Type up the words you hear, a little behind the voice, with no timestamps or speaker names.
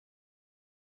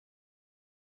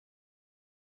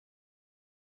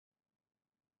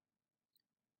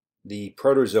The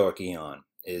Proterozoic eon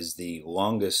is the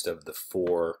longest of the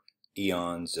four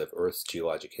eons of Earth's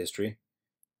geologic history,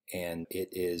 and it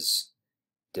is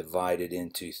divided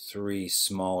into three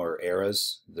smaller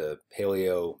eras, the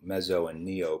Paleo, Meso, and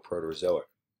Neo-Proterozoic.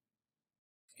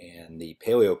 And the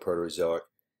Paleoproterozoic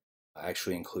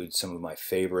actually includes some of my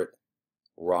favorite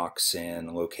rocks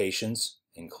and locations,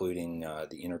 including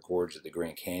the inner gorge of the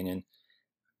Grand Canyon,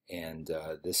 and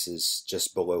this is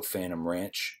just below Phantom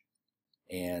Ranch,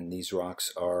 and these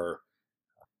rocks are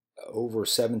over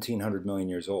 1,700 million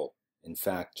years old. In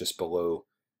fact, just below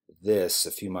this,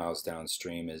 a few miles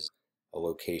downstream, is a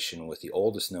location with the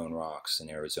oldest known rocks in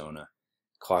Arizona,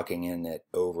 clocking in at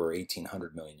over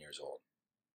 1,800 million years old.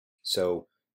 So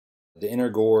the inner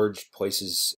gorge,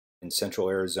 places in central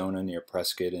Arizona near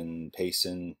Prescott and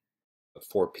Payson,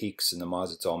 Four Peaks in the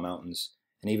Mazatzal Mountains,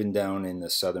 and even down in the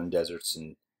southern deserts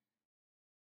and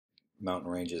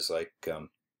mountain ranges like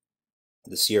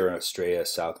the Sierra Estrella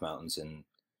South Mountains and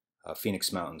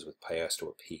Phoenix Mountains with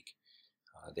Piastor Peak.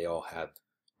 They all have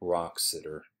rocks that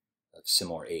are of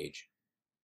similar age.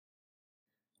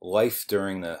 Life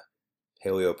during the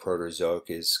Paleoproterozoic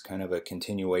is kind of a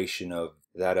continuation of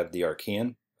that of the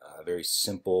Archean, a very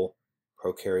simple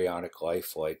prokaryotic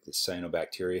life like the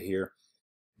cyanobacteria here,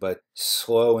 but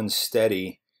slow and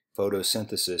steady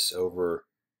photosynthesis over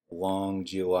long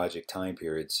geologic time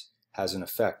periods has an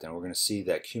effect, and we're going to see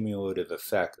that cumulative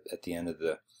effect at the end of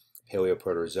the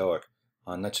Paleoproterozoic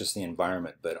on not just the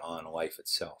environment but on life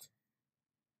itself.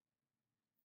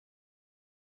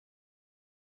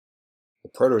 The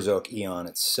Proterozoic eon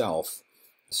itself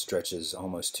stretches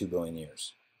almost 2 billion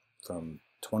years, from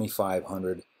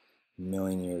 2,500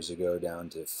 million years ago down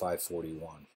to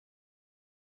 541.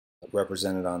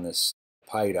 Represented on this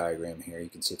pie diagram here, you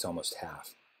can see it's almost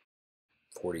half.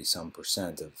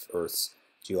 40-some% of Earth's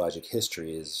geologic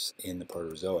history is in the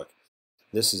Proterozoic.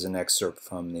 This is an excerpt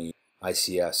from the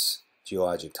ICS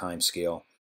geologic timescale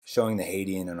showing the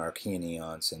Hadean and Archean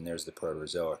eons, and there's the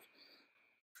Proterozoic.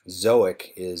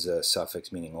 Zoic is a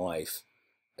suffix meaning life,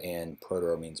 and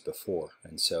Protero means before.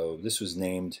 And so this was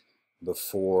named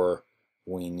before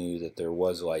we knew that there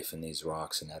was life in these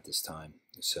rocks and at this time.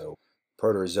 So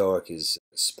Proterozoic is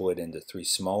split into three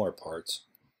smaller parts,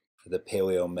 the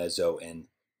Paleo, Meso, and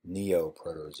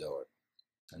Neo-Proterozoic.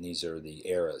 And these are the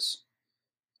eras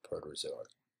Proterozoic.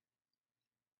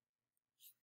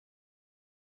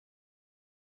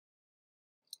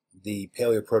 The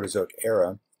Paleoproterozoic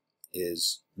era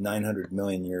is 900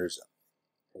 million years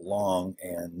long,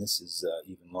 and this is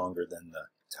even longer than the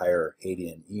entire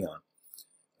Hadean eon.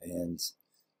 And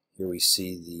here we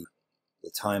see the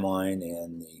timeline,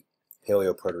 and the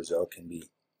Paleoproterozoic can be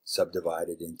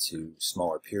subdivided into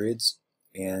smaller periods.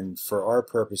 And for our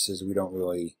purposes, we don't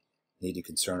really need to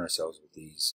concern ourselves with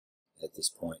these at this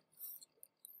point.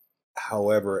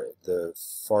 However, the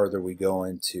farther we go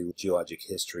into geologic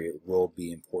history, it will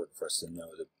be important for us to know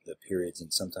the periods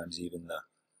and sometimes even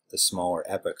the smaller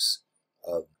epochs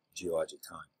of geologic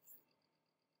time.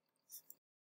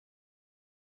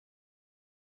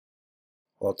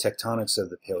 Well, tectonics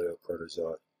of the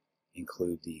Paleoproterozoic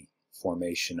include the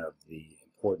formation of the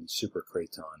important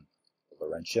supercraton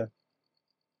Laurentia.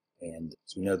 And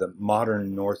as we know, the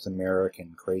modern North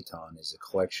American craton is a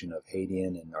collection of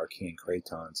Hadean and Archean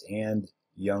cratons and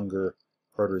younger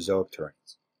Proterozoic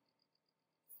terrains,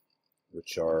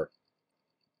 which are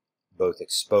both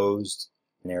exposed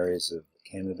in areas of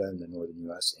Canada and the northern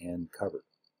U.S. and covered.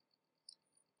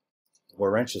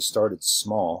 Laurentia started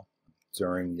small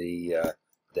during the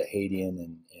Hadean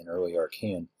and early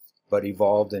Archean, but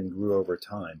evolved and grew over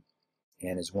time,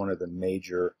 and is one of the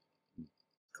major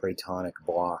cratonic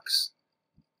blocks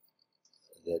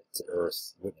that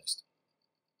Earth witnessed.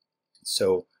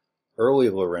 So early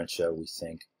Laurentia, we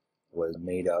think, was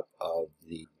made up of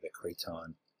the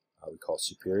craton we call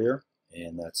superior,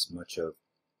 and that's much of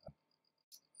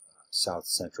south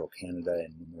central Canada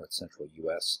and north central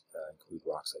U.S. Include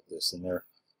rocks like this, and they're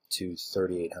to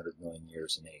 3,800 million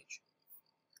years in age.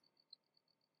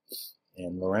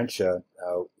 And Laurentia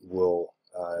will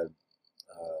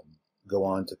go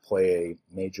on to play a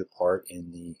major part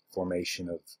in the formation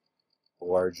of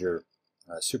larger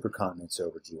supercontinents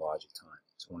over geologic time.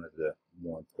 It's one of the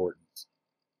more important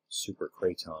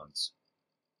supercratons.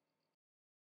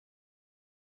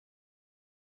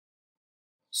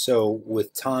 So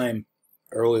with time,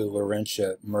 early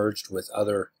Laurentia merged with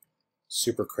other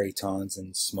supercratons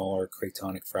and smaller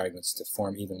cratonic fragments to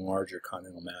form even larger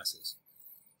continental masses.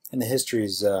 And the history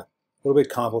is a little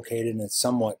bit complicated, and it's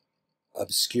somewhat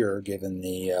obscure given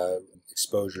the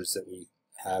exposures that we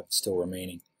have still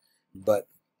remaining. But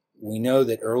we know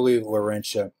that early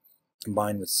Laurentia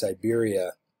combined with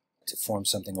Siberia to form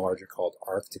something larger called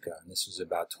Arctica, and this was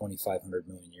about 2,500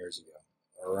 million years ago,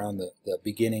 around the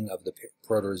beginning of the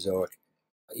Proterozoic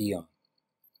eon.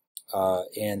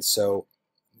 And so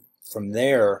from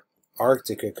there,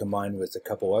 Arctica combined with a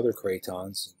couple other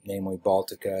cratons, namely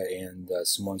Baltica and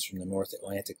some ones from the North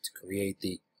Atlantic, to create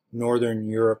the Northern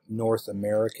Europe North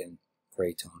American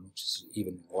craton, which is an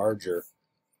even larger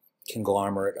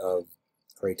conglomerate of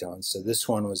cratons. So this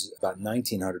one was about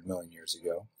 1,900 million years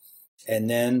ago. And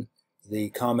then the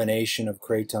combination of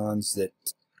cratons that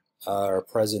are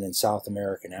present in South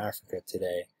America and Africa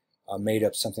today made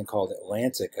up something called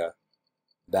Atlantica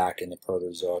back in the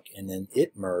Proterozoic, and then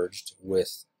it merged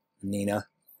with Nina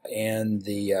and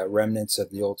the remnants of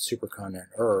the old supercontinent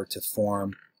Ur to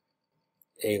form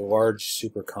a large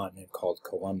supercontinent called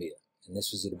Columbia. And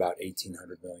this was at about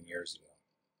 1,800 million years ago.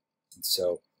 And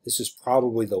so this was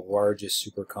probably the largest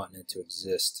supercontinent to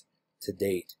exist to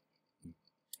date.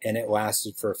 And it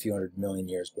lasted for a few hundred million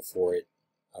years before it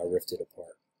rifted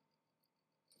apart.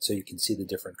 So you can see the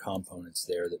different components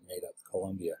there that made up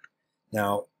Columbia.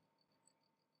 Now,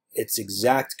 its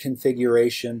exact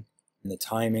configuration and the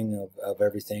timing of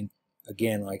everything,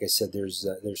 again, like I said, there's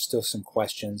still some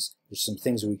questions. There's some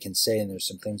things we can say and there's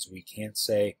some things we can't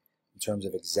say in terms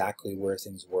of exactly where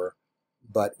things were.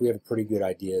 But we have a pretty good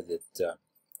idea that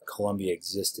Columbia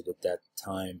existed at that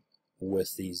time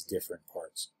with these different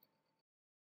parts.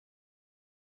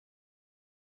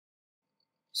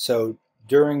 So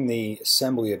during the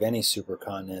assembly of any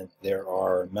supercontinent, there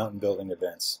are mountain building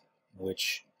events,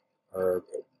 which are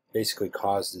basically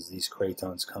caused as these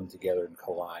cratons come together and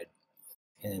collide.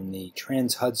 And the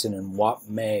Trans-Hudson and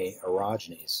Wapme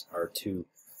orogenies are two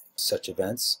such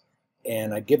events.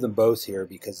 And I give them both here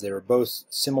because they were both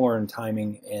similar in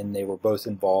timing and they were both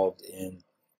involved in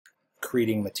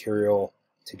accreting material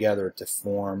together to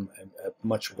form a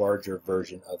much larger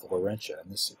version of Laurentia.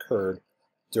 And this occurred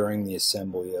during the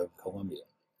assembly of Columbia.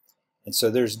 And so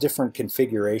there's different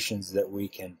configurations that we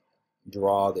can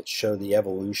draw that show the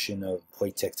evolution of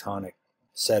plate tectonic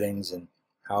settings and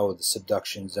how the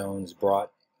subduction zones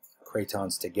brought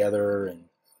cratons together and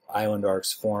island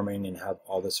arcs forming and how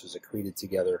all this was accreted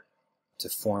together to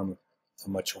form a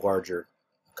much larger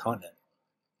continent.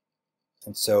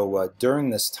 And so during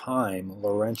this time,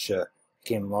 Laurentia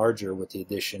became larger with the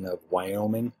addition of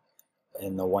Wyoming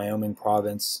and the Wyoming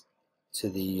province to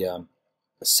the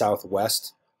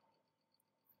southwest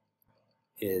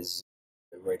is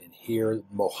right in here.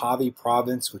 Mojave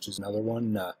province, which is another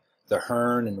one. The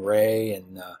Hearn and Ray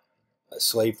and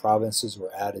Slave provinces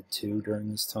were added too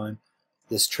during this time.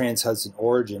 This Trans-Hudson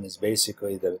origin is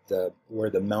basically the where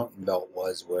the mountain belt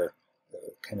was, where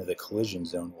kind of the collision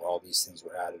zone where all these things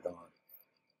were added on.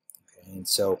 Okay, and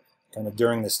so kind of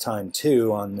during this time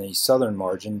too, on the southern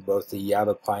margin, both the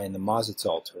Yavapai and the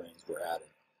Mazatzal terrains were added.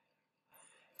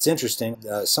 It's interesting,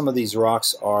 some of these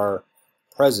rocks are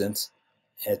present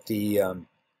at the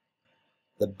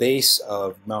base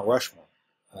of Mount Rushmore.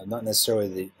 Not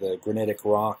necessarily the granitic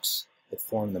rocks that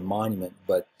form the monument,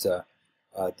 but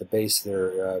at the base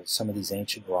there are some of these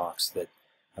ancient rocks that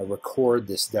record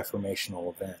this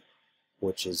deformational event,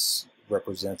 which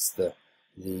represents the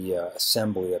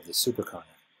assembly of the supercontinent,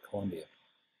 Columbia.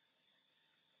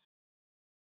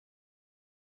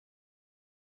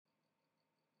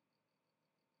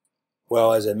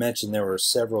 Well, as I mentioned, there were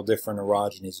several different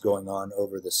orogenies going on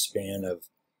over the span of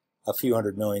a few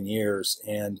hundred million years,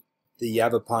 and the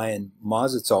Yavapai and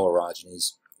Mazatzal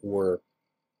orogenies were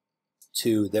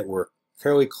two that were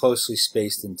fairly closely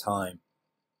spaced in time,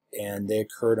 and they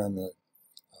occurred on the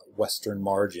western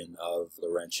margin of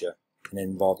Laurentia, and it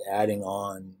involved adding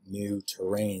on new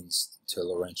terrains to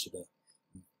Laurentia to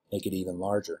make it even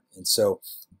larger. And so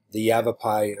the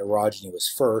Yavapai orogeny was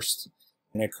first,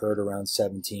 and it occurred around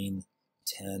 1710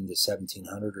 to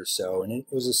 1700 or so, and it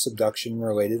was a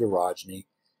subduction-related orogeny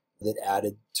that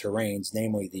added terrains,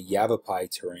 namely the Yavapai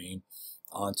terrain,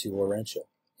 onto Laurentia.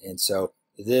 And so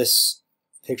this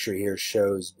picture here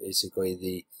shows basically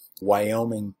the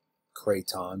Wyoming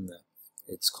craton.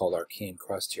 It's called Archean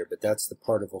crust here, but that's the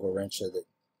part of Laurentia that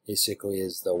basically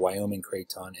is the Wyoming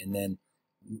craton. And then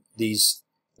these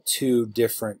two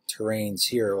different terrains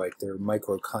here, like they're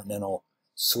microcontinental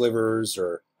slivers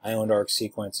or island arc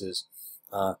sequences,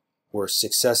 were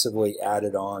successively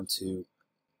added on to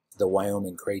the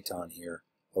Wyoming craton here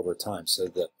over time. So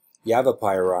the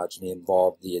Yavapai orogeny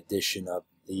involved the addition of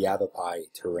the Yavapai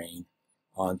terrain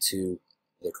onto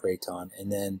the craton,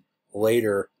 and then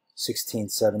later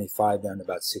 1675 down to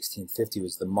about 1650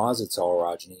 was the Mazatzal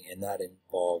orogeny, and that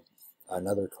involved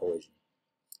another collision.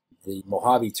 The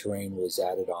Mojave terrain was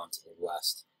added on to the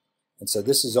west. And so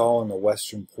this is all in the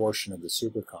western portion of the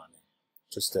supercontinent.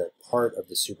 just a part of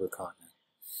the supercontinent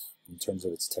in terms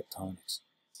of its tectonics.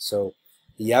 So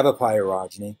the Yavapai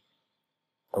orogeny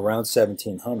around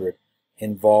 1700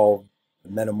 involved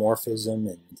metamorphism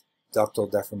and ductile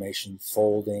deformation,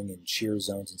 folding, and shear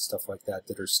zones and stuff like that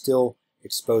that are still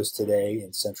exposed today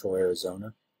in central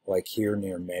Arizona, like here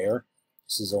near Mayer.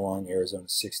 This is along Arizona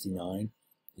 69.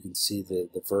 You can see the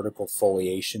vertical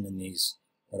foliation in these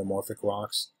metamorphic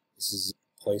rocks. This is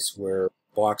a place where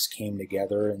blocks came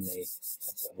together and they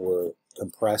were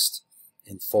compressed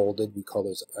and folded. We call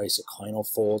those isoclinal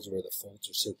folds, where the folds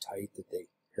are so tight that they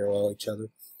parallel each other.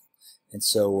 And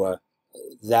so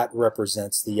that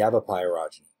represents the Yavapai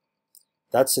orogeny.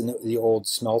 That's in the old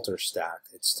smelter stack.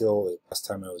 It's still, last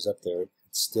time I was up there,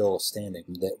 it's still standing.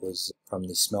 That was from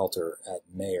the smelter at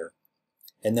Mayer.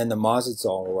 And then the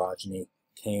Mazatzal orogeny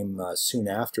came soon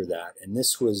after that, and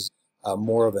this was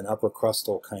more of an upper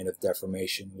crustal kind of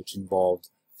deformation, which involved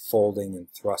folding and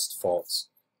thrust faults.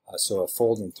 So a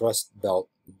fold and thrust belt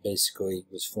basically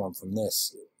was formed from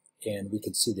this, and we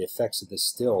can see the effects of this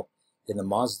still in the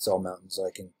Mazatzal Mountains,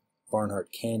 like in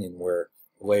Barnhart Canyon, where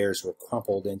layers were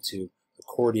crumpled into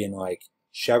accordion-like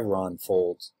chevron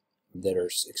folds that are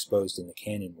exposed in the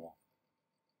canyon wall.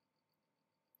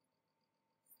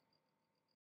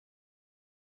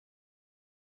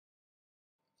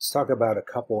 Let's talk about a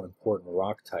couple important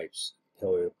rock types,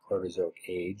 Paleoproterozoic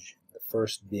age. The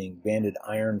first being banded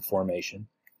iron formation,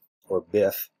 or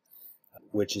BIF,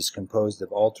 which is composed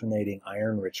of alternating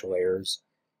iron-rich layers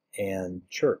and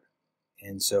chert.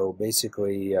 And so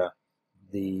basically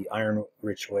the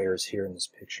iron-rich layers here in this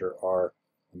picture are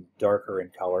darker in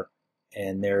color,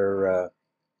 and they're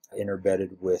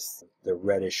interbedded with the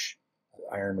reddish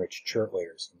iron-rich chert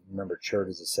layers. Remember, chert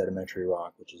is a sedimentary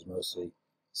rock, which is mostly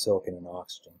silicon and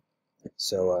oxygen.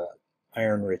 So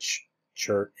iron-rich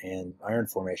chert and iron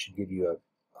formation give you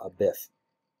a BIF.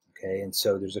 Okay, and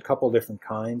so there's a couple different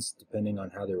kinds depending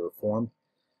on how they were formed,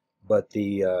 but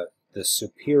the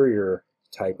superior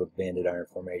type of banded iron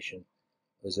formation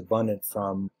was abundant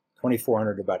from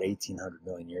 2400 to about 1800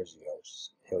 million years ago, which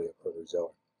is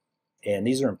Paleoproterozoic. And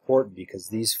these are important because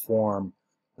these form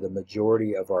the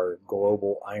majority of our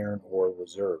global iron ore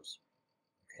reserves.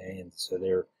 Okay, and so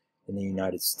they're in the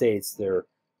United States, they're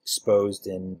exposed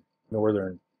in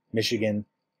northern Michigan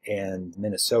and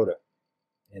Minnesota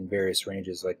in various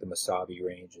ranges like the Mesabi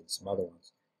Range and some other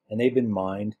ones. And they've been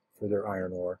mined for their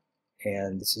iron ore,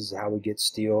 and this is how we get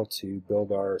steel to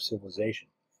build our civilization.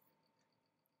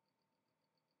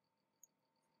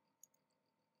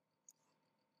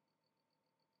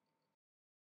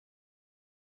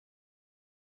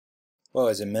 Well,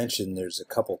 as I mentioned, there's a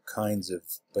couple kinds of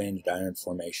banded iron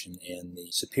formation, and the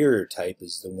superior type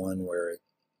is the one where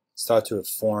it's thought to have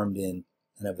formed in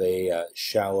kind of a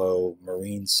shallow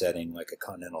marine setting like a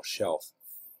continental shelf.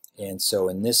 And so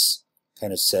in this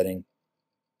kind of setting,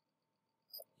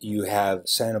 you have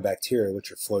cyanobacteria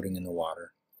which are floating in the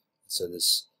water. So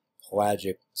this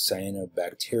pelagic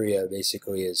cyanobacteria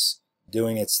basically is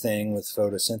doing its thing with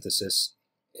photosynthesis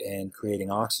and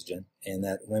creating oxygen, and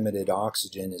that limited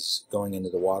oxygen is going into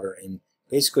the water and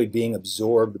basically being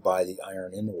absorbed by the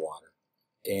iron in the water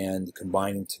and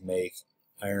combining to make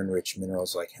iron-rich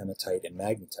minerals like hematite and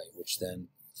magnetite, which then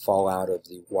fall out of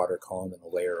the water column and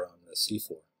the layer on the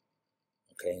seafloor.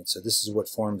 Okay, and so this is what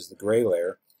forms the gray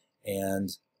layer,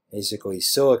 and basically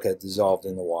silica dissolved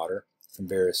in the water from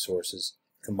various sources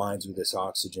combines with this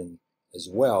oxygen as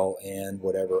well, and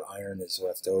whatever iron is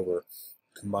left over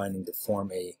combining to form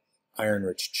a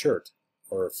iron-rich chert,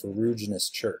 or a ferruginous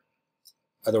chert,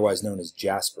 otherwise known as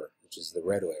jasper, which is the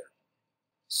red layer.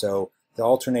 So the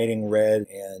alternating red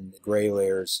and gray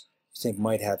layers I think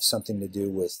might have something to do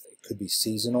with, it could be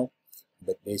seasonal,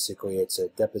 but basically it's a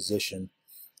deposition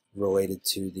related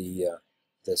to the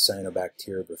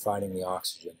cyanobacteria providing the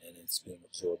oxygen, and it's being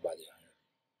absorbed by the iron.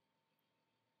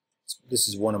 This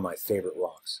is one of my favorite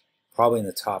rocks, probably in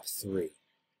the top 3.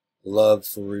 Love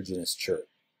ferruginous chert.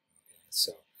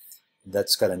 So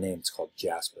that's got a name, it's called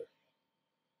jasper.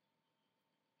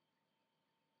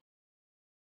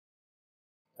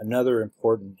 Another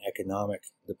important economic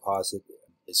deposit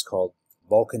is called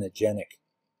volcanogenic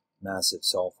massive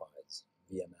sulfides,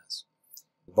 VMS.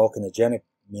 Volcanogenic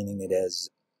meaning it has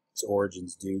its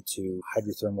origins due to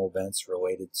hydrothermal vents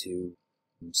related to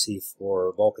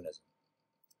seafloor volcanism.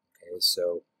 Okay,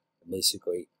 so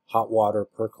basically hot water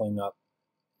percolating up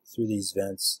through these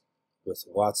vents with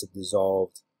lots of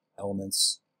dissolved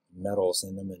elements, metals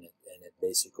in them, and it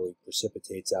basically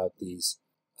precipitates out these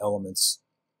elements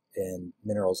and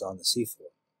minerals on the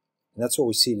seafloor. And that's what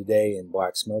we see today in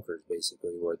black smokers,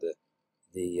 basically, where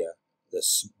the The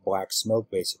black smoke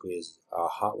basically is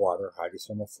hot water,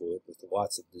 hydrothermal fluid with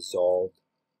lots of dissolved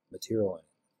material in it.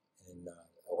 And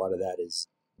a lot of that is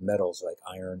metals like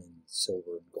iron and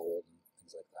silver and gold and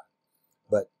things like that.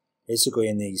 But basically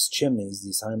in these chimneys,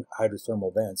 these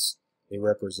hydrothermal vents, they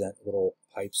represent little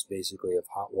pipes basically of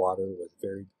hot water with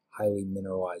very highly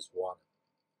mineralized water.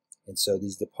 And so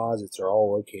these deposits are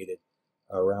all located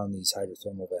around these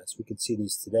hydrothermal vents. We can see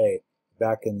these today.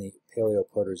 Back in the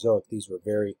Paleoproterozoic, these were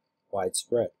very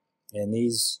widespread. And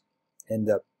these end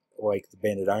up, like the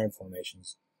banded iron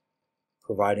formations,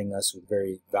 providing us with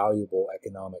very valuable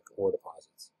economic ore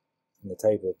deposits. And the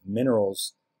type of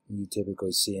minerals you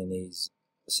typically see in these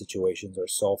situations are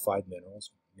sulfide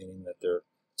minerals, meaning that they're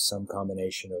some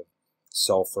combination of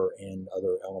sulfur and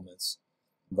other elements,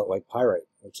 but like pyrite,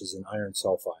 which is an iron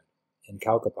sulfide, and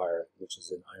chalcopyrite, which is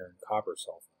an iron copper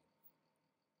sulfide.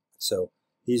 So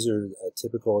these are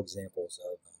typical examples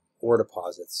of ore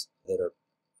deposits that are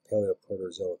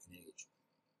Paleoproterozoic in age.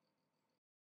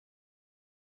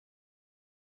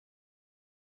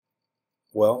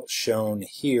 Well, shown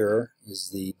here is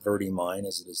the Leighty mine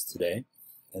as it is today.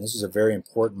 And this was a very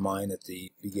important mine at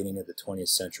the beginning of the 20th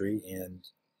century, and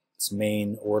its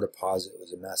main ore deposit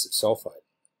was a massive sulfide,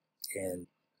 and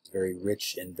it's very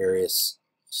rich in various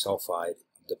sulfide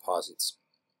deposits.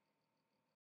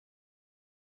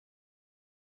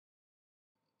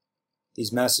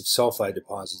 These massive sulfide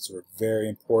deposits were very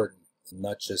important,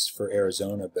 not just for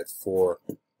Arizona, but for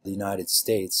the United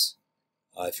States.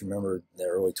 If you remember the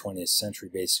early 20th century,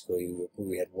 basically,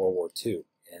 we had World War II.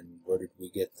 And where did we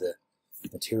get the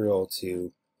material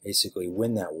to basically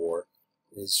win that war?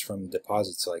 Is from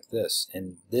deposits like this.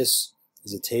 And this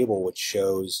is a table which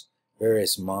shows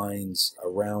various mines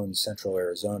around central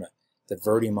Arizona, the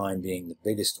Leighty mine being the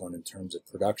biggest one in terms of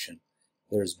production.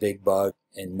 There's Big Bug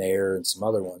and Mayor and some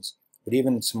other ones. But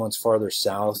even some ones farther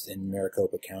south in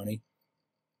Maricopa County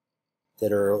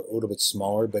that are a little bit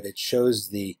smaller, but it shows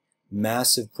the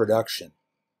massive production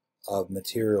of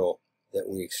material that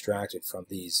we extracted from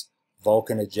these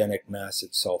volcanogenic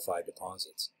massive sulfide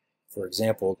deposits. For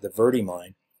example, the Leighty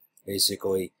mine,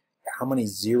 basically, how many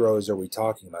zeros are we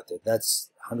talking about there? That's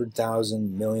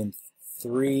 100,000 million,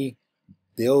 3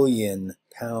 billion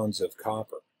pounds of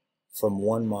copper from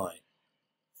one mine.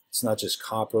 It's not just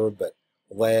copper, but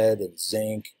lead and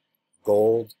zinc,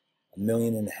 gold, 1.5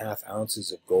 million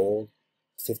ounces of gold,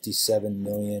 57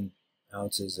 million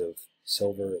ounces of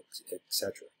silver,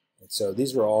 etc. And so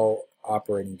these were all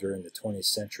operating during the 20th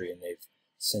century, and they've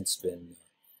since been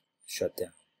shut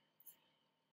down.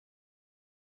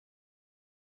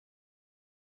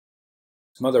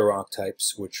 Some other rock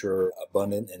types which are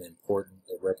abundant and important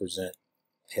that represent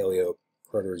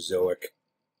Paleoproterozoic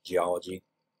geology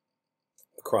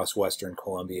across western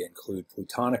Colombia include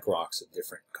plutonic rocks of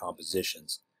different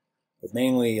compositions, but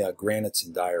mainly granites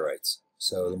and diorites.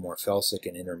 So the more felsic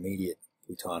and intermediate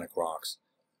plutonic rocks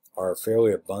are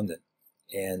fairly abundant,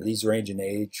 and these range in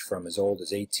age from as old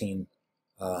as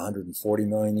 1,840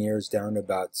 million years down to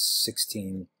about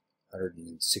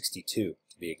 1,662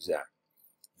 to be exact.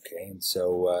 Okay, and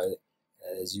so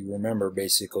as you remember,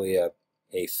 basically a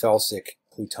felsic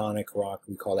plutonic rock,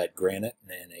 we call that granite,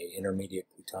 and an intermediate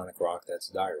plutonic rock, that's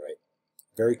diorite.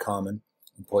 Very common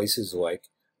in places like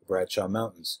the Bradshaw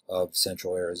Mountains of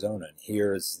central Arizona. And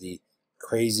here is the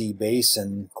Crazy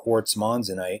Basin quartz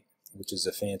monzonite, which is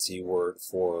a fancy word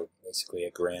for basically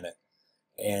a granite.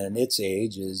 And its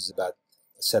age is about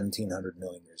 1,700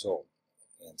 million years old,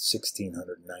 and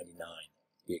 1,699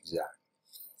 to be exact.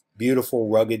 Beautiful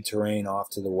rugged terrain off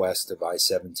to the west of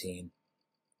I-17,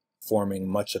 forming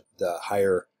much of the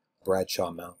higher Bradshaw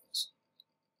Mountains.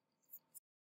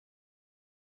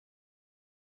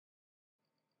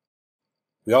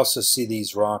 We also see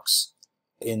these rocks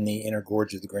in the inner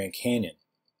gorge of the Grand Canyon.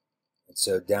 And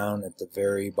so down at the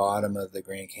very bottom of the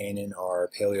Grand Canyon are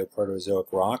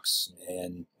Paleoproterozoic rocks,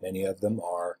 and many of them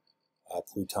are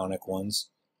plutonic ones,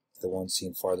 the ones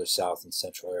seen farther south in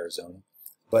central Arizona.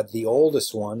 But the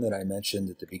oldest one that I mentioned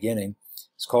at the beginning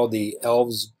is called the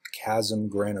Elves Chasm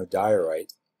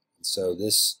granodiorite. And so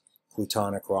this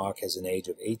plutonic rock has an age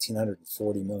of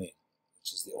 1,840 million,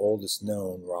 which is the oldest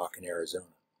known rock in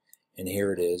Arizona. And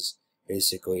here it is.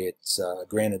 Basically, it's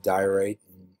granodiorite,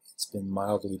 and it's been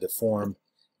mildly deformed.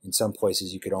 In some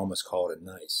places, you could almost call it a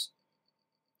gneiss.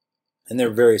 And there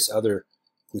are various other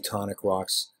plutonic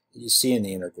rocks that you see in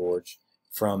the inner gorge,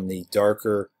 from the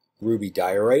darker ruby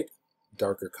diorite,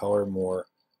 darker color, more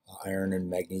iron and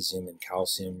magnesium and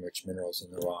calcium rich minerals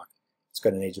in the rock. It's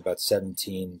got an age of about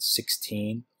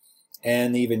 1716,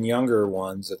 and even younger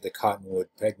ones of the cottonwood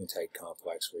pegmatite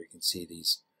complex, where you can see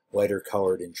these lighter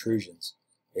colored intrusions,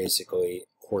 basically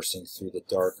coursing through the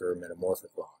darker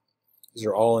metamorphic rock. These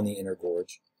are all in the inner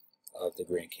gorge of the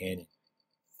Grand Canyon.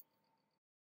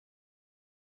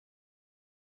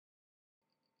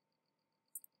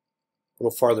 A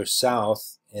little farther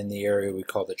south, in the area we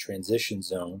call the transition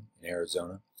zone in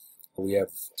Arizona, we have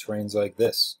terrains like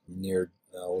this near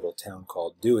a little town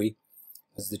called Dewey.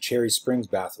 It's the Cherry Springs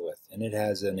batholith, and it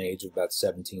has an age of about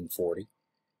 1740,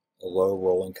 a low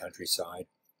rolling countryside,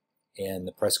 and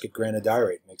the Prescott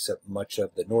Granodiorite makes up much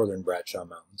of the northern Bradshaw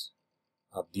Mountains.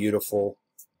 Beautiful,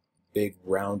 big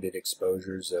rounded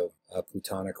exposures of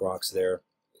plutonic rocks there,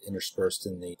 interspersed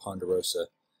in the ponderosa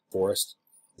forest.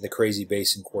 The Crazy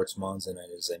Basin quartz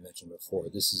monzonite, as I mentioned before,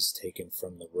 this is taken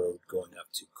from the road going up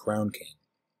to Crown King.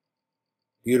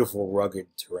 Beautiful, rugged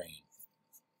terrain.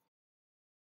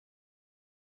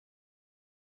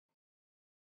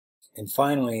 And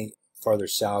finally, farther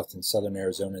south in southern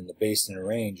Arizona in the Basin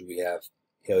Range, we have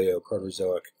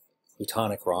Paleoproterozoic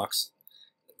plutonic rocks.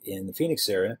 In the Phoenix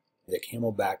area, the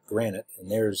Camelback granite,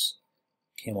 and there's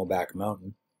Camelback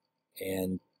Mountain,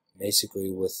 and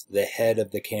basically with the head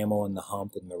of the camel and the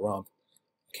hump and the rump,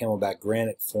 Camelback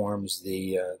granite forms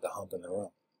the hump and the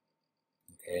rump.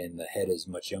 Okay, and the head is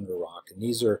much younger rock. And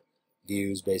these are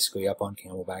views basically up on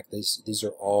Camelback. These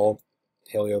are all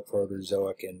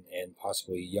Paleoproterozoic and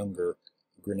possibly younger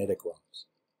granitic rocks.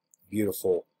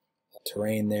 Beautiful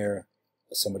terrain there.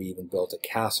 Somebody even built a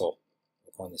castle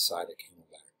up on the side of Camelback.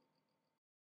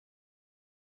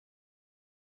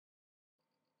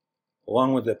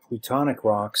 Along with the plutonic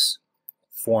rocks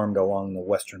formed along the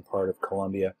western part of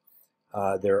Colombia,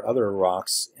 there are other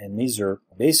rocks, and these are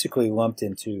basically lumped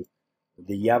into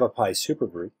the Yavapai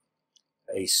supergroup.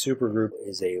 A supergroup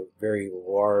is a very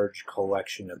large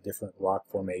collection of different rock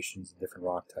formations and different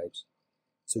rock types.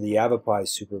 So the Yavapai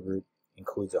supergroup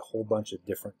includes a whole bunch of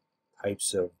different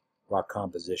types of rock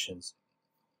compositions,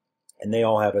 and they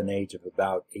all have an age of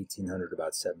about 1800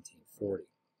 about 1740.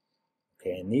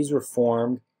 Okay, and these were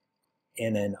formed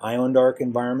in an island arc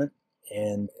environment,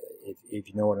 and if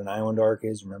you know what an island arc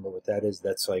is, remember what that is.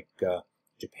 That's like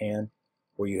Japan,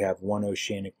 where you have one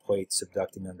oceanic plate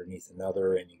subducting underneath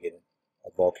another, and you get a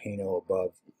volcano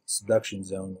above subduction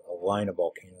zone, a line of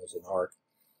volcanoes, an arc,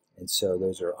 and so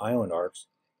those are island arcs.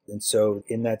 And so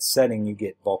in that setting, you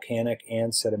get volcanic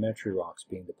and sedimentary rocks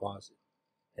being deposited,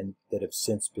 and that have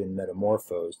since been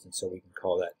metamorphosed, and so we can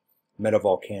call that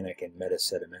metavolcanic and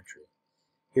metasedimentary.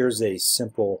 Here's a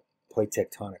simple plate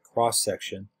tectonic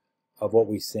cross-section of what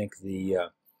we think the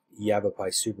Yavapai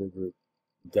supergroup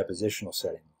depositional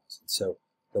setting was. And so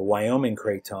the Wyoming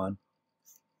craton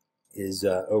is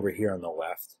over here on the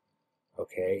left,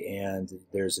 okay, and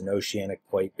there's an oceanic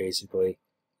plate basically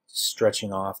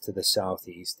stretching off to the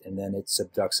southeast, and then it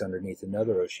subducts underneath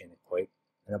another oceanic plate,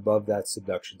 and above that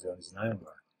subduction zone is an island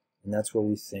arc. And that's where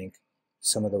we think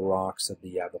some of the rocks of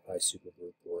the Yavapai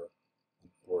supergroup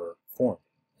were formed.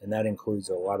 And that includes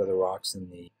a lot of the rocks in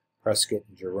the Prescott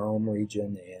and Jerome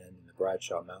region and in the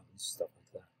Bradshaw Mountains, stuff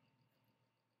like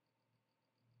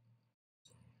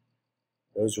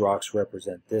that. Those rocks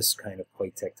represent this kind of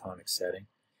plate tectonic setting.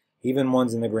 Even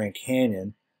ones in the Grand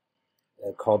Canyon,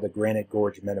 called the Granite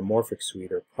Gorge Metamorphic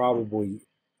Suite, are probably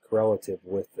correlative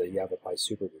with the Yavapai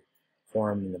supergroup,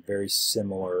 formed in a very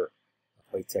similar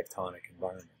plate tectonic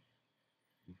environment.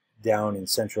 Down in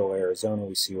central Arizona,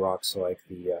 we see rocks like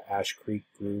the Ash Creek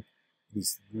group,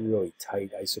 these really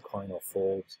tight isoclinal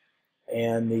folds,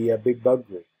 and the Big Bug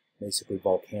group, basically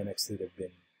volcanics that have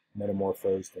been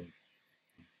metamorphosed and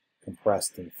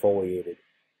compressed and foliated.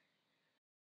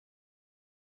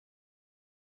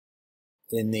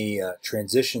 In the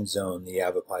transition zone, the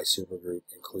Yavapai supergroup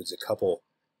includes a couple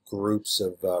groups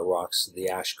of rocks, the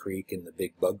Ash Creek and the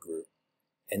Big Bug group.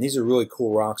 And these are really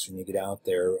cool rocks when you get out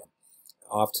there.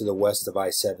 Off to the west of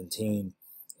I-17,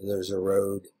 there's a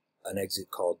road, an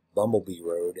exit called Bumblebee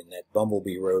Road, and that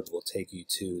Bumblebee Road will take you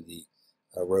to the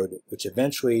road which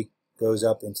eventually goes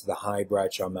up into the high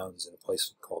Bradshaw Mountains in a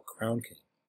place called Crown King.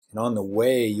 And on the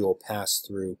way, you'll pass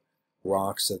through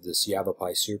rocks of this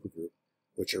Yavapai supergroup,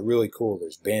 which are really cool.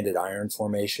 There's Banded Iron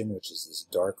Formation, which is this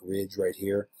dark ridge right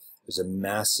here. There's a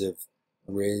massive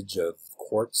ridge of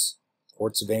quartz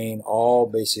vein, all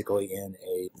basically in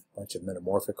a bunch of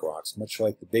metamorphic rocks, much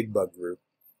like the Big Bug group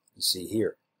you see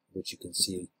here, which you can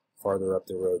see farther up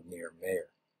the road near Mayer.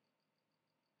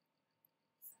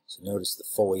 So notice the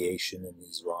foliation in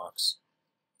these rocks.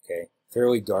 Okay,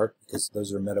 fairly dark because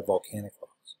those are metavolcanic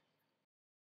rocks.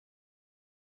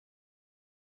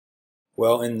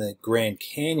 Well, in the Grand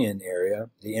Canyon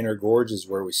area, the inner gorge is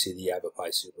where we see the Yavapai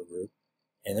supergroup,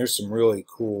 and there's some really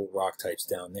cool rock types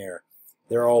down there.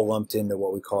 They're all lumped into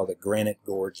what we call the Granite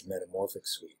Gorge Metamorphic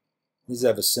Suite. These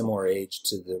have a similar age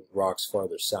to the rocks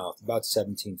farther south, about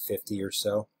 1750 or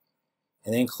so.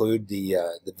 And they include the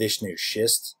Vishnu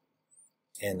schist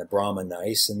and the Brahma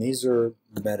gneiss, and these are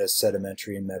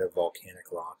meta-sedimentary and meta-volcanic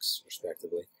rocks,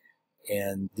 respectively.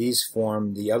 And these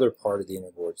form the other part of the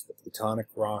inner gorge. The plutonic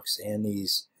rocks and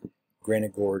these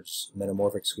granite gorge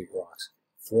metamorphic sweet rocks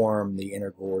form the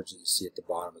inner gorge that you see at the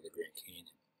bottom of the Grand Canyon.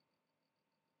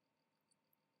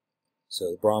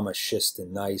 So the Brahma schist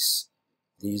and gneiss,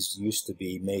 these used to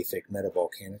be mafic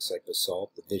metavolcanics like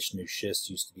basalt. The Vishnu schist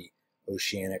used to be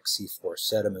oceanic seafloor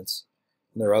sediments.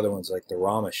 And there are other ones like the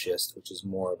Rama schist, which is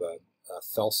more of a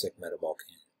felsic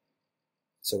metavolcanic.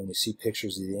 So when you see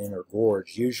pictures of the inner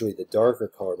gorge, usually the darker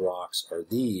colored rocks are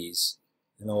these,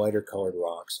 and the lighter colored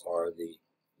rocks are the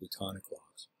plutonic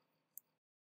rocks.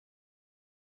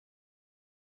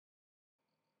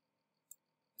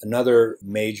 Another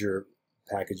major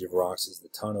package of rocks is the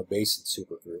Tonto Basin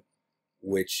supergroup,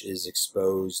 which is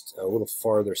exposed a little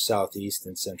farther southeast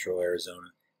in central Arizona.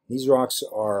 These rocks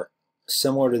are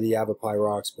similar to the Yavapai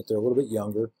rocks, but they're a little bit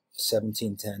younger,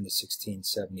 1710 to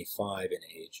 1675 in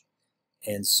age.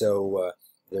 And so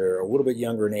they're a little bit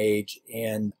younger in age,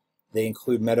 and they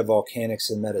include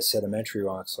metavolcanics and metasedimentary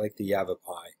rocks like the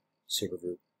Yavapai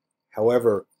supergroup.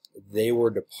 However, they were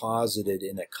deposited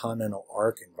in a continental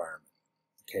arc environment.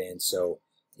 Okay, and so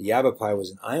the Yavapai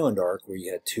was an island arc where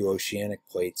you had two oceanic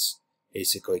plates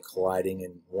basically colliding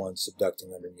and one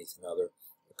subducting underneath another.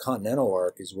 The continental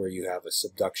arc is where you have a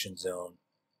subduction zone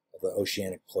of an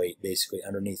oceanic plate basically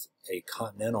underneath a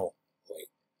continental plate.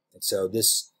 And so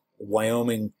this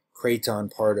Wyoming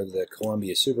craton part of the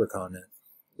Columbia supercontinent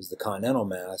is the continental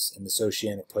mass, and this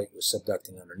oceanic plate was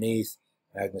subducting underneath,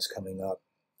 magma's coming up,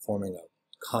 forming a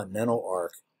continental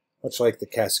arc, much like the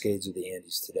Cascades of the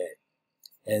Andes today.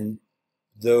 And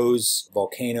those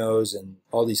volcanoes and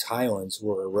all these highlands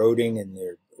were eroding, and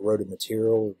their eroded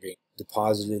material were being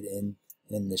deposited in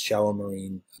the shallow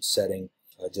marine setting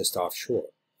just offshore.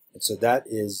 And so that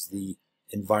is the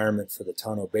environment for the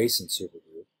Tonto Basin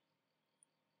supergroup.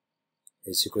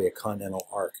 Basically a continental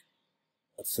arc.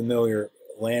 A familiar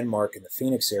landmark in the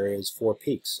Phoenix area is Four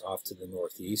Peaks off to the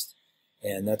northeast,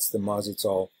 and that's the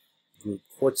Mazatzal group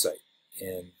quartzite.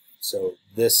 And so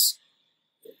this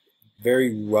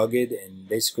very rugged and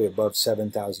basically above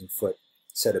 7,000 foot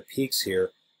set of peaks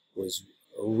here was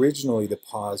originally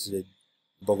deposited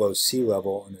below sea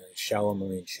level in a shallow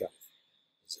marine shelf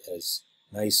as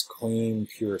nice, clean,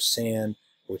 pure sand,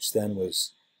 which then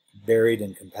was buried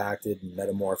and compacted and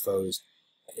metamorphosed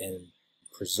and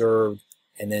preserved,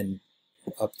 and then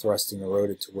upthrust and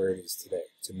eroded to where it is today.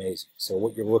 It's amazing. So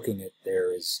what you're looking at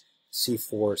there is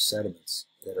seafloor sediments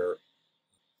that are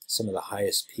some of the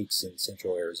highest peaks in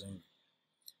central Arizona.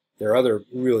 There are other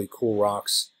really cool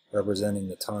rocks representing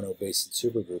the Tonto Basin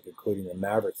supergroup, including the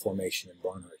Maverick Formation in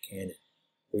Barnhart Canyon,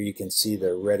 where you can see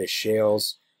the reddish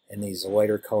shales and these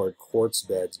lighter colored quartz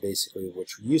beds, basically,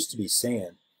 which used to be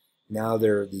sand. Now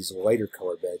they're these lighter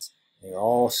colored beds. They're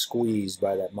all squeezed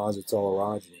by that Mazatzal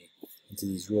orogeny into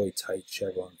these really tight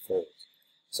chevron folds.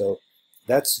 So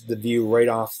that's the view right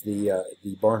off the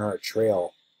Barnhart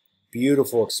Trail.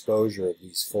 Beautiful exposure of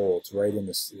these folds right in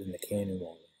the canyon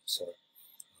wall. So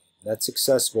that's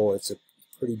accessible. It's a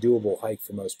pretty doable hike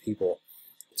for most people.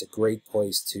 It's a great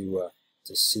place to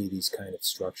see these kind of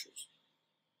structures.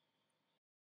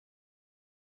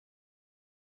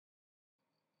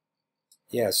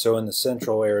 Yeah, so in the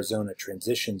central Arizona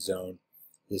transition zone,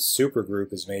 this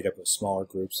supergroup is made up of smaller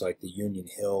groups like the Union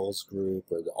Hills group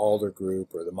or the Alder group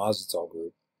or the Mazatzal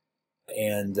group.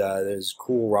 And there's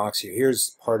cool rocks here.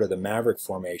 Here's part of the Maverick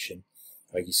Formation,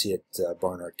 like you see at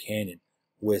Barnhart Canyon,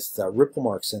 with ripple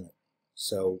marks in it.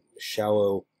 So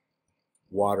shallow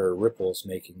water ripples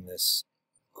making this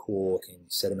cool looking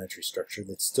sedimentary structure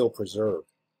that's still preserved.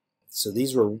 So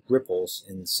these were ripples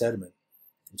in sediment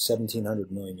from 1,700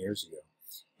 million years ago.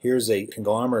 Here's a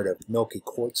conglomerate of milky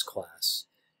quartz clasts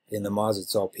in the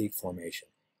Mazatzal Peak Formation.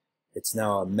 It's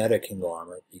now a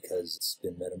meta-conglomerate because it's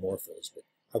been metamorphosed, but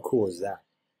how cool is that?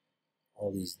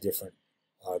 All these different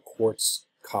quartz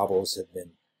cobbles have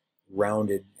been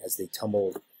rounded as they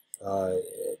tumbled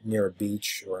near a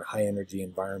beach or a high-energy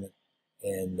environment,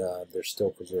 and they're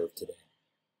still preserved today.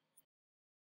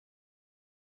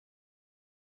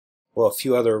 Well, a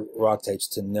few other rock types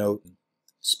to note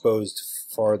exposed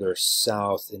farther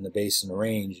south in the Basin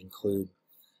Range include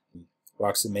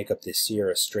rocks that make up the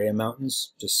Sierra Estrella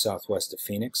Mountains, just southwest of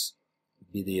Phoenix,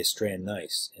 would be the Estrella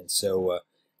gneiss. And so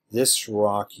this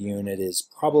rock unit is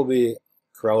probably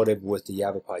correlative with the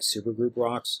Yavapai supergroup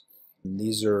rocks. And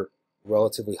these are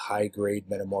relatively high-grade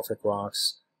metamorphic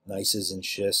rocks, gneisses and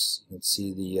schists. You can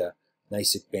see the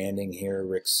gneissic banding here.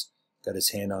 Rick's got his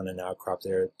hand on an outcrop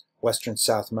there. Western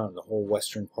South Mountain, the whole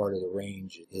western part of the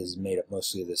range is made up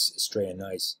mostly of this Australian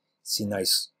gneiss. See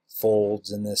nice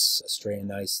folds in this Australian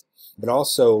gneiss. But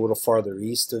also a little farther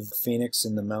east of Phoenix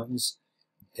in the mountains,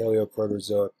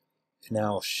 Paleoproterozoic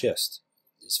canal schist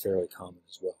is fairly common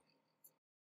as well.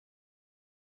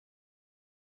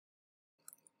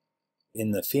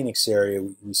 In the Phoenix area,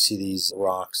 we see these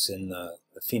rocks in the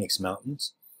Phoenix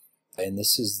Mountains. And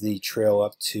this is the trail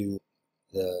up to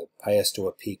the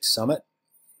Piestewa Peak summit.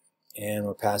 And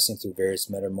we're passing through various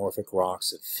metamorphic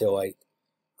rocks of phyllite,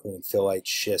 including phyllite,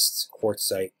 schist,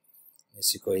 quartzite,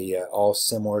 basically all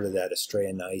similar to that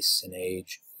Australian gneiss in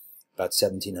age, about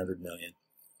 1700 million.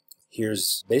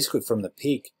 Here's basically from the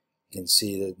peak, you can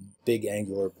see the big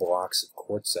angular blocks of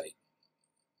quartzite.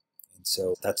 And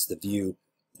so that's the view.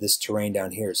 This terrain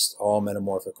down here is all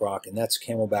metamorphic rock, and that's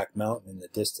Camelback Mountain in the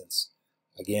distance.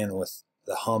 Again, with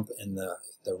the hump and the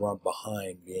rump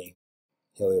behind being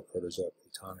Paleoproterozoic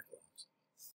plutonic rocks.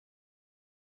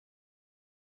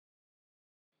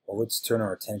 Well, let's turn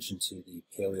our attention to the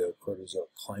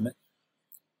Paleoproterozoic climate,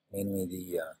 mainly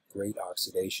the Great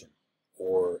Oxidation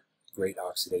or Great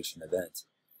Oxidation Event.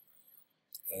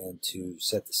 And to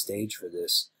set the stage for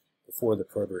this, before the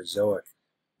Proterozoic,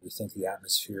 we think the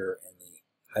atmosphere and the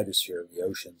hydrosphere of the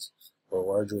oceans were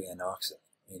largely anoxic,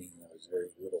 meaning there was very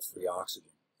little free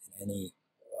oxygen, and any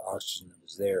oxygen that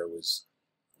was there was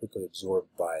quickly absorbed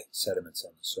by sediments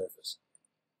on the surface.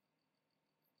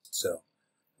 So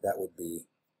that would be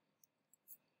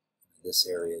this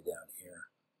area down here.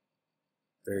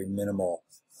 Very minimal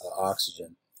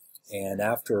oxygen. And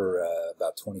after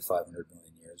about 2,500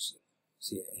 million years, you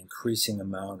see an increasing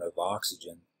amount of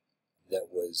oxygen that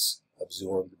was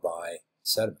absorbed by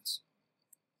sediments.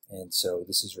 And so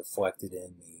this is reflected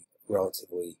in the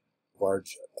relatively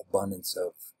large abundance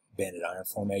of banded iron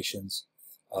formations,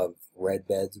 of red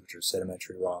beds, which are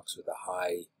sedimentary rocks with a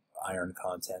high iron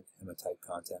content, hematite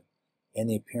content, and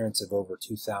the appearance of over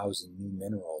 2,000 new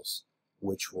minerals,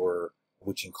 which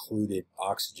included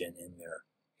oxygen in their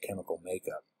chemical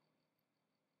makeup.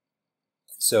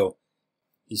 So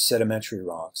these sedimentary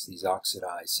rocks, these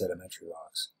oxidized sedimentary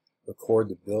rocks, record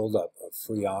the buildup of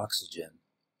free oxygen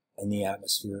in the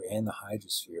atmosphere and the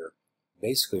hydrosphere,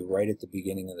 basically right at the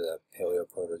beginning of the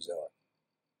Paleoproterozoic.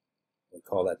 We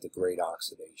call that the Great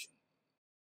Oxidation.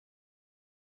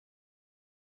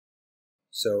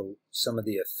 So some of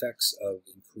the effects of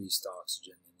increased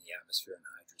oxygen in the atmosphere and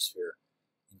hydrosphere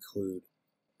include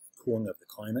cooling of the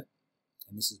climate,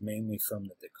 and this is mainly from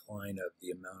the decline of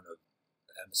the amount of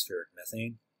atmospheric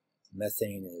methane.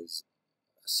 Methane is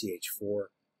CH4,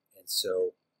 and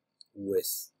so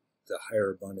with the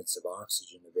higher abundance of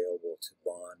oxygen available to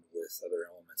bond with other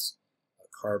elements,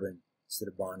 carbon, instead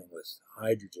of bonding with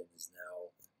hydrogen, is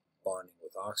now bonding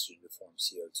with oxygen to form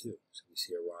CO2. So we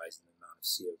see a rise in the amount of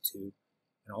CO2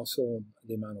 and also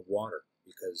the amount of water,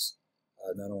 because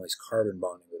not only is carbon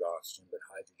bonding with oxygen, but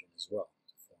hydrogen as well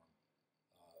to form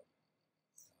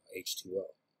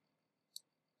H2O.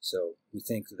 So we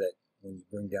think that when you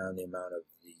bring down the amount of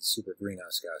the super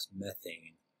greenhouse gas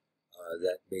methane,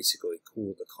 that basically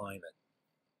cooled the climate.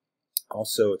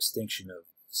 Also, extinction of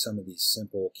some of these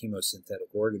simple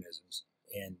chemosynthetic organisms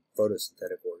and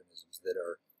photosynthetic organisms that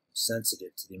are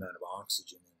sensitive to the amount of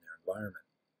oxygen in their environment,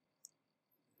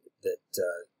 that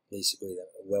basically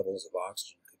the levels of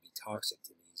oxygen could be toxic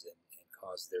to these and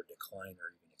cause their decline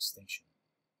or even extinction.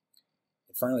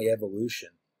 And finally, evolution.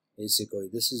 Basically,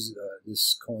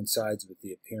 this coincides with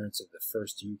the appearance of the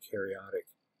first eukaryotic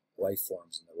life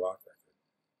forms in the rock record.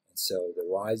 And so the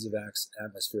rise of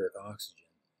atmospheric oxygen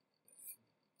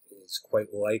is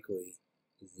quite likely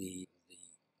the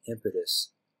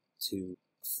impetus to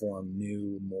form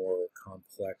new, more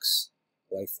complex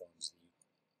life forms.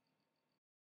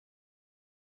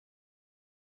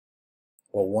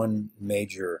 Well, one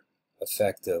major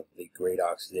effect of the Great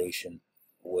Oxidation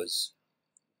was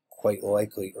quite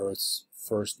likely Earth's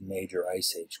first major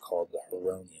ice age, called the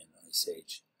Huronian Ice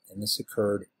Age. And this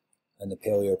occurred in the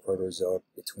Paleoproterozoic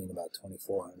between about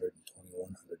 2,400 and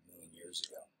 2,100 million years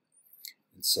ago.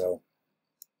 And so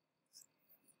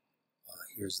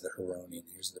here's the Huronian,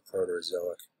 here's the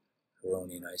Proterozoic,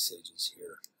 Huronian Ice Ages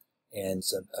here. And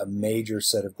it's a major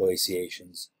set of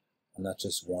glaciations, not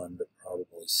just one, but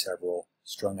probably several,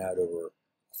 strung out over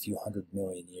a few 100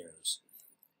 million years.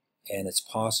 And it's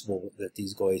possible that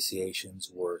these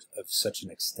glaciations were of such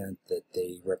an extent that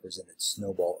they represented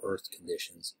snowball Earth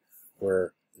conditions,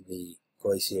 where the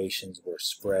glaciations were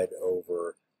spread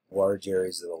over large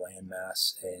areas of the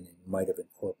landmass and might have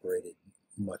incorporated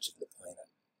much of the planet.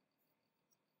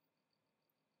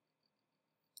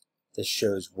 This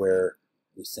shows where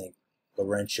we think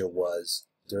Laurentia was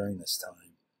during this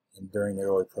time. And during the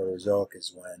early Proterozoic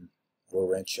is when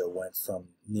Laurentia went from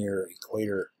near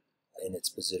equator in its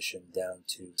position down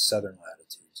to southern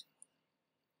latitudes.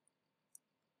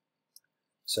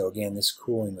 So again, this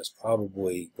cooling was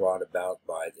probably brought about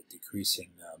by the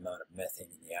decreasing amount of methane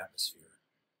in the atmosphere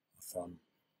from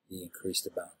the increased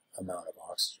amount of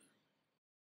oxygen.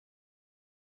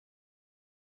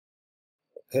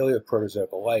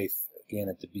 Paleoproterozoic life, again,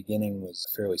 at the beginning was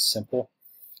fairly simple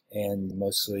and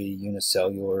mostly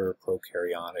unicellular,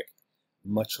 prokaryotic,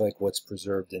 much like what's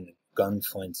preserved in the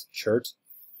Gunflint chert,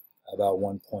 about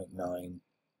 1.9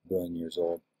 billion years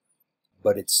old.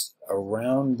 But it's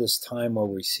around this time where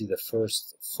we see the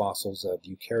first fossils of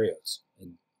eukaryotes,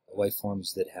 and life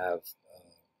forms that have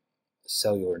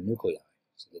cellular nuclei,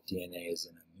 so the DNA is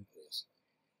in a nucleus.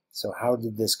 So how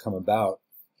did this come about?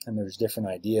 And there's different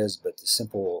ideas, but the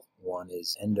simple one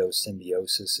is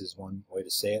endosymbiosis is one way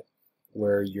to say it,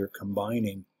 where you're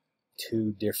combining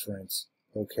two different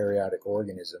prokaryotic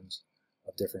organisms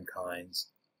of different kinds,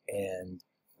 and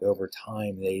over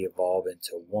time they evolve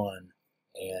into one,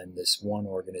 and this one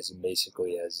organism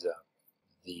basically has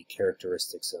the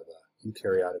characteristics of a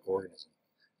eukaryotic organism.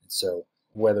 And so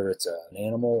whether it's an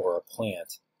animal or a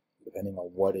plant, depending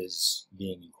on what is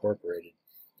being incorporated,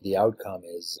 the outcome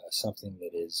is something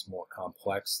that is more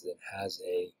complex, that has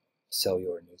a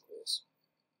cellular nucleus.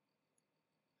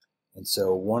 And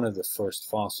so one of the first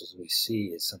fossils we see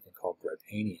is something called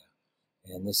Grapania,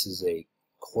 and this is a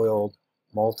coiled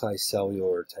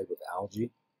multicellular type of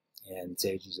algae, and its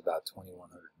age is about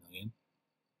 2100 million.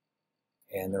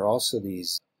 And there are also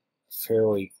these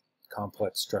fairly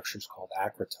complex structures called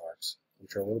acritarchs,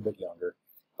 which are a little bit younger,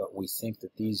 but we think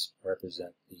that these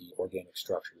represent the organic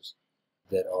structures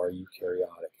that are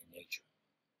eukaryotic in nature.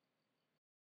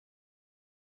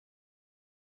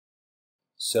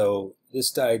 So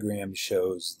this diagram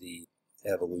shows the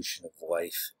evolution of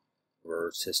life over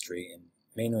Earth's history, and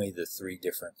mainly the three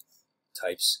different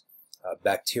types.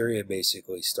 Bacteria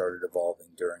basically started evolving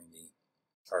during the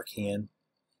Archean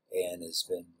and has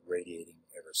been radiating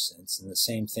ever since. And the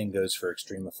same thing goes for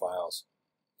extremophiles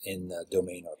in the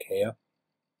domain Archaea.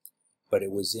 But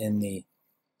it was in the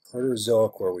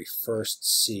Proterozoic where we first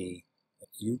see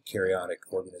eukaryotic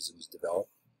organisms develop,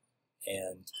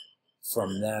 and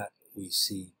from that we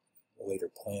see later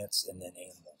plants and then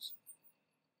animals.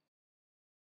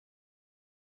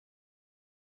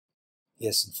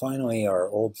 Yes, and finally our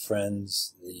old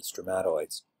friends, the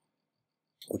stromatolites,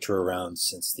 which were around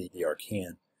since the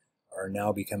Archean, are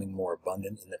now becoming more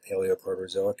abundant in the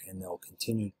Paleoproterozoic, and they'll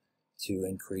continue to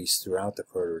increase throughout the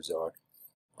Proterozoic.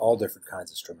 All different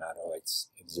kinds of stromatolites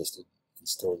existed and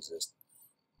still exist,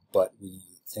 but we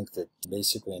think that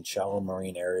basically in shallow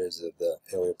marine areas of the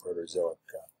Paleoproterozoic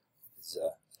is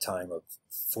a time of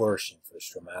flourishing for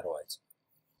stromatolites.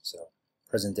 So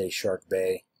present-day Shark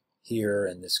Bay here,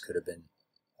 and this could have been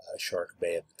Shark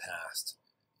Bay of the past,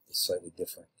 with slightly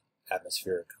different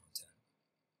atmospheric